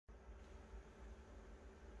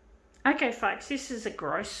Okay, folks, this is a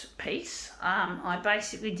gross piece. I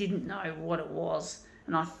basically didn't know what it was,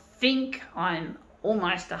 and I think I'm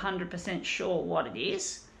almost 100% sure what it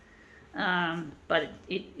is. But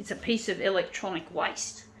it's a piece of electronic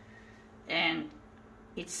waste, and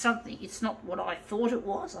it's something. It's not what I thought it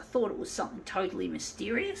was. I thought it was something totally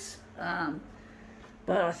mysterious.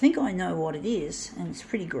 But I think I know what it is, and it's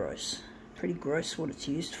pretty gross. Pretty gross what it's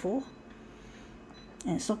used for.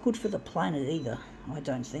 And it's not good for the planet either, I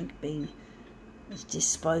don't think, being as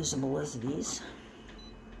disposable as it is.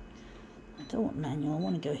 I don't want manual, I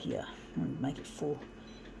want to go here. I want to make it full.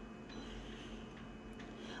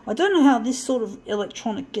 I don't know how this sort of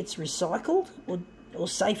electronic gets recycled or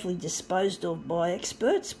safely disposed of by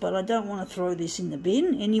experts, but I don't want to throw this in the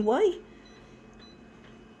bin anyway.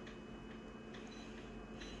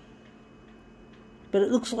 But it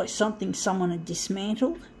looks like something someone had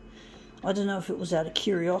dismantled. I don't know if it was out of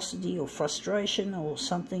curiosity or frustration or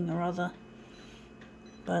something or other,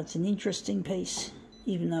 but it's an interesting piece,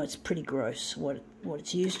 even though it's pretty gross what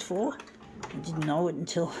it's used for. I didn't know it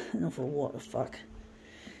until, for what the fuck.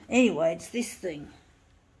 Anyway, it's this thing.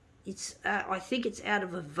 It's I think it's out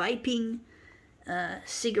of a vaping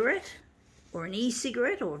cigarette, or an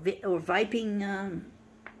e-cigarette, or vaping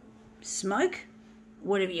smoke,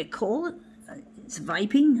 whatever you call it. It's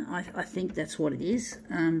vaping. I think that's what it is.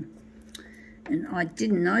 And I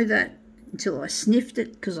didn't know that until I sniffed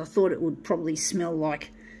it, because I thought it would probably smell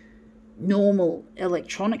like normal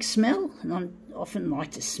electronic smell, and I often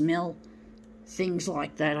like to smell things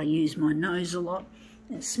like that. I use my nose a lot.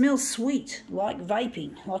 And it smells sweet, like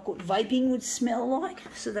vaping, like what vaping would smell like.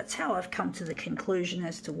 So that's how I've come to the conclusion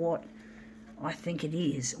as to what I think it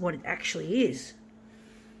is, what it actually is.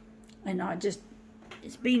 And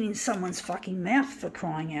it's been in someone's fucking mouth, for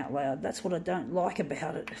crying out loud. That's what I don't like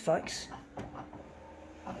about it, folks.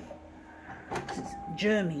 It's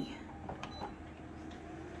germy.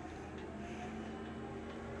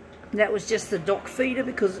 That was just the dock feeder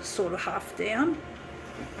because it's sort of half down.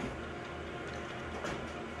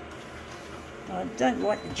 I don't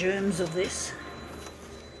like the germs of this.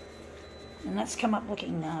 And that's come up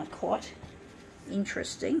looking quite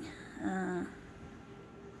interesting. I'm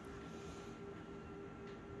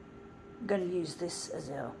going to use this as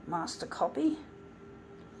our master copy.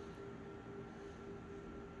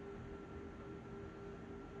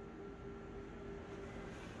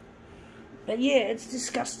 But yeah, it's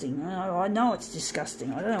disgusting. I know it's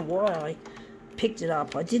disgusting. I don't know why I picked it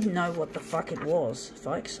up. I didn't know what the fuck it was,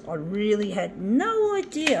 folks. I really had no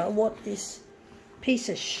idea what this piece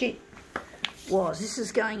of shit was. This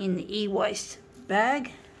is going in the e-waste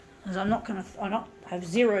bag, because I have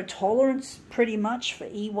zero tolerance pretty much for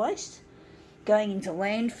e-waste going into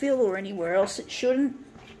landfill or anywhere else it shouldn't.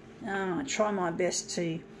 I try my best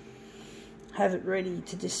to have it ready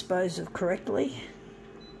to dispose of correctly.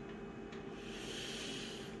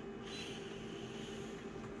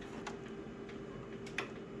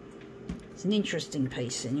 It's an interesting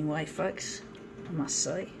piece anyway, folks, I must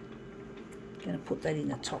say. I'm going to put that in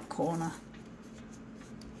the top corner.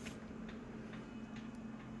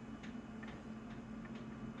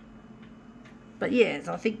 But yeah,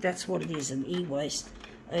 I think that's what it is, an e-waste,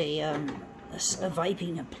 a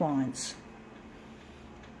vaping appliance.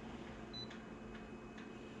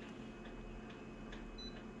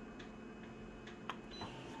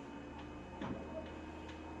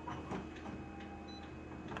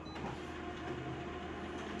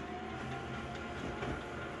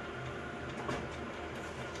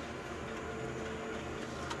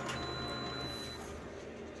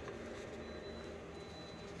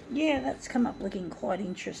 Yeah, that's come up looking quite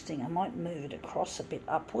interesting. I might move it across a bit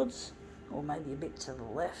upwards, or maybe a bit to the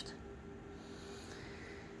left.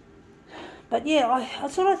 But yeah,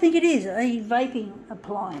 that's what I think it is, a vaping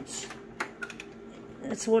appliance.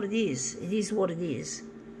 That's what it is. It is what it is.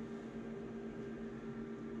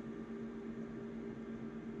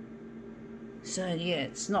 So yeah,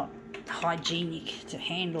 it's not hygienic to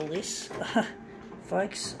handle this,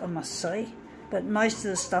 folks, I must say. But most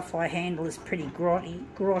of the stuff I handle is pretty grotty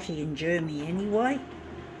and germy anyway.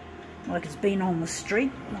 Like it's been on the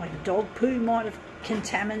street, like dog poo might have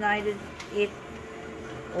contaminated it,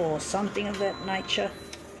 or something of that nature.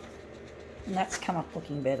 And that's come up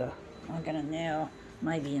looking better. I'm going to now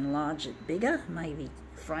maybe enlarge it bigger, maybe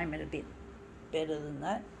frame it a bit better than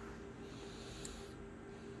that.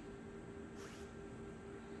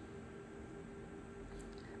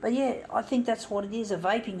 But yeah, I think that's what it is, a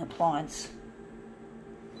vaping appliance,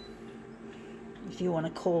 if you want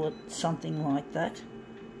to call it something like that.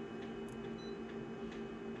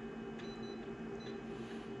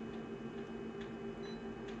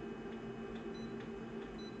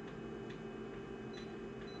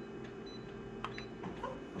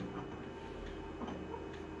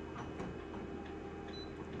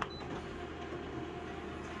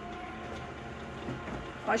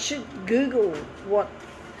 I should Google what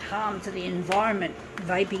harm to the environment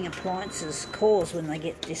vaping appliances cause when they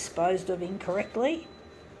get disposed of incorrectly.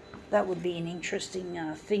 That would be an interesting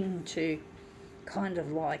thing to kind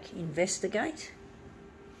of like investigate.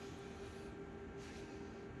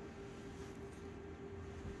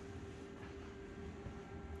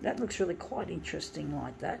 That looks really quite interesting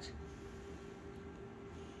like that.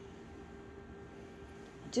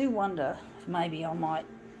 I do wonder if maybe I might...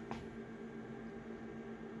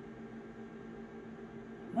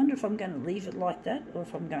 I wonder if I'm going to leave it like that or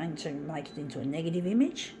if I'm going to make it into a negative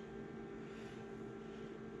image.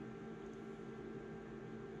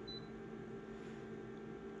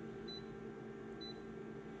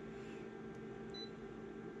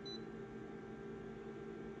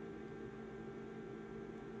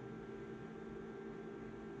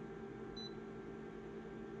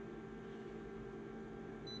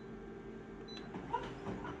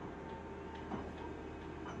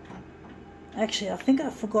 Actually, I think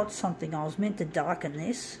I forgot something. I was meant to darken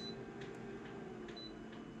this.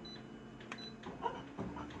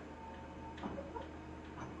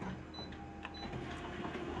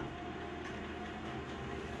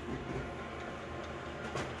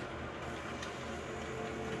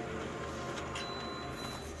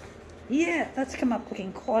 Yeah, that's come up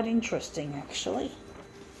looking quite interesting, actually.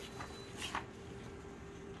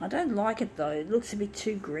 I don't like it though. It looks a bit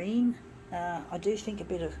too green. I do think a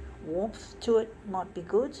bit of warmth to it might be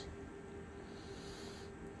good.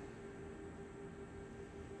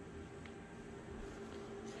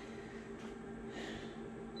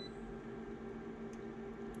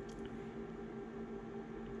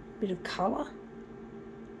 Bit of colour.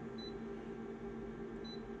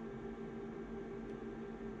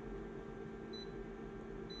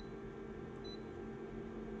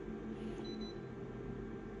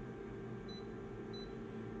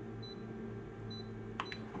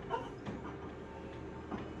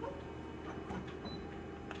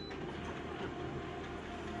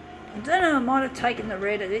 I don't know, I might have taken the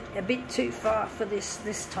red a bit too far for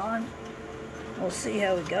this time. We'll see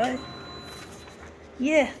how we go.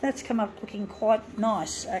 Yeah, that's come up looking quite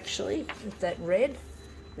nice actually with that red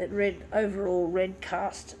overall red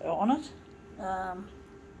cast on it.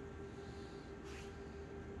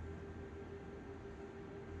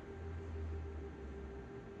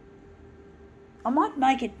 I might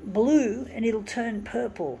make it blue and it'll turn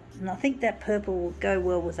purple, and I think that purple will go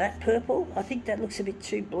well with that purple. I think that looks a bit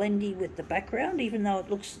too blendy with the background, even though it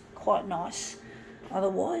looks quite nice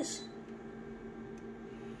otherwise.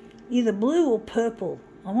 Either blue or purple.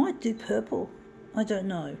 I might do purple. I don't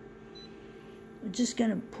know. I'm just going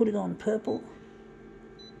to put it on purple.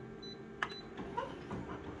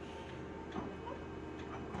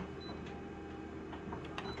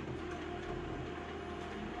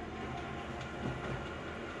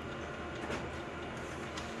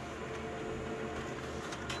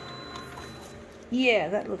 Yeah,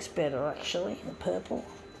 that looks better actually, the purple.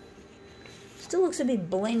 Still looks a bit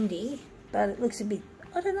blendy, but it looks a bit,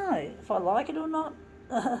 I don't know if I like it or not.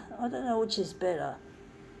 I don't know which is better.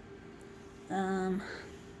 But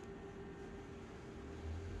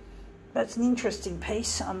it's an interesting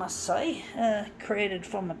piece, I must say. Created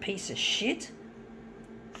from a piece of shit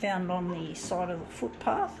found on the side of the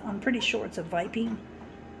footpath. I'm pretty sure it's a vaping,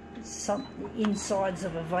 some insides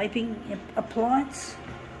of a vaping appliance.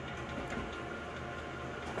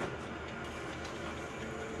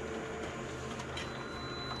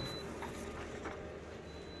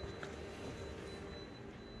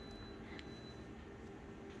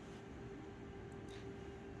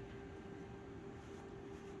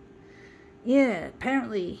 Yeah,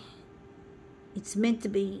 apparently it's meant to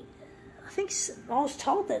be, I think I was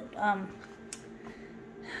told that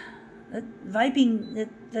that vaping,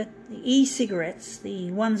 that the e-cigarettes,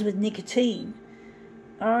 the ones with nicotine,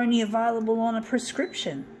 are only available on a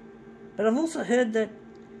prescription. But I've also heard that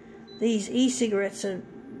these e-cigarettes are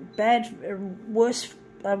bad, worse,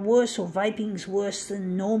 or vaping's worse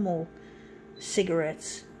than normal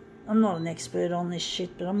cigarettes. I'm not an expert on this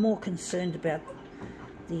shit, but I'm more concerned about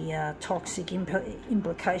the toxic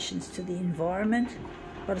implications to the environment.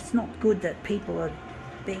 But it's not good that people are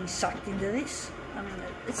being sucked into this. I mean,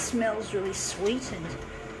 it smells really sweet and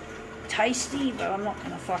tasty, but I'm not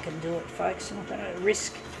going to fucking do it, folks. I'm not going to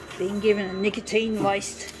risk being given a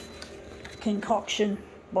nicotine-laced concoction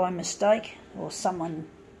by mistake, or someone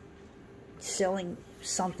selling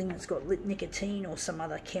something that's got nicotine or some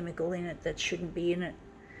other chemical in it that shouldn't be in it.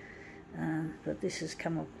 But this has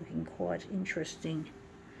come up looking quite interesting.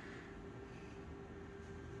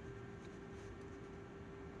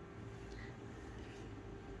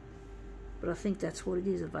 but I think that's what it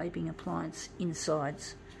is, a vaping appliance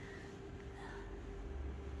insides.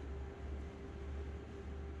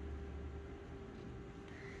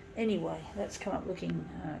 Anyway, that's come up looking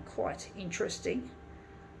quite interesting.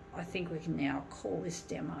 I think we can now call this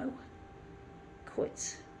demo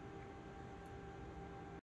quits.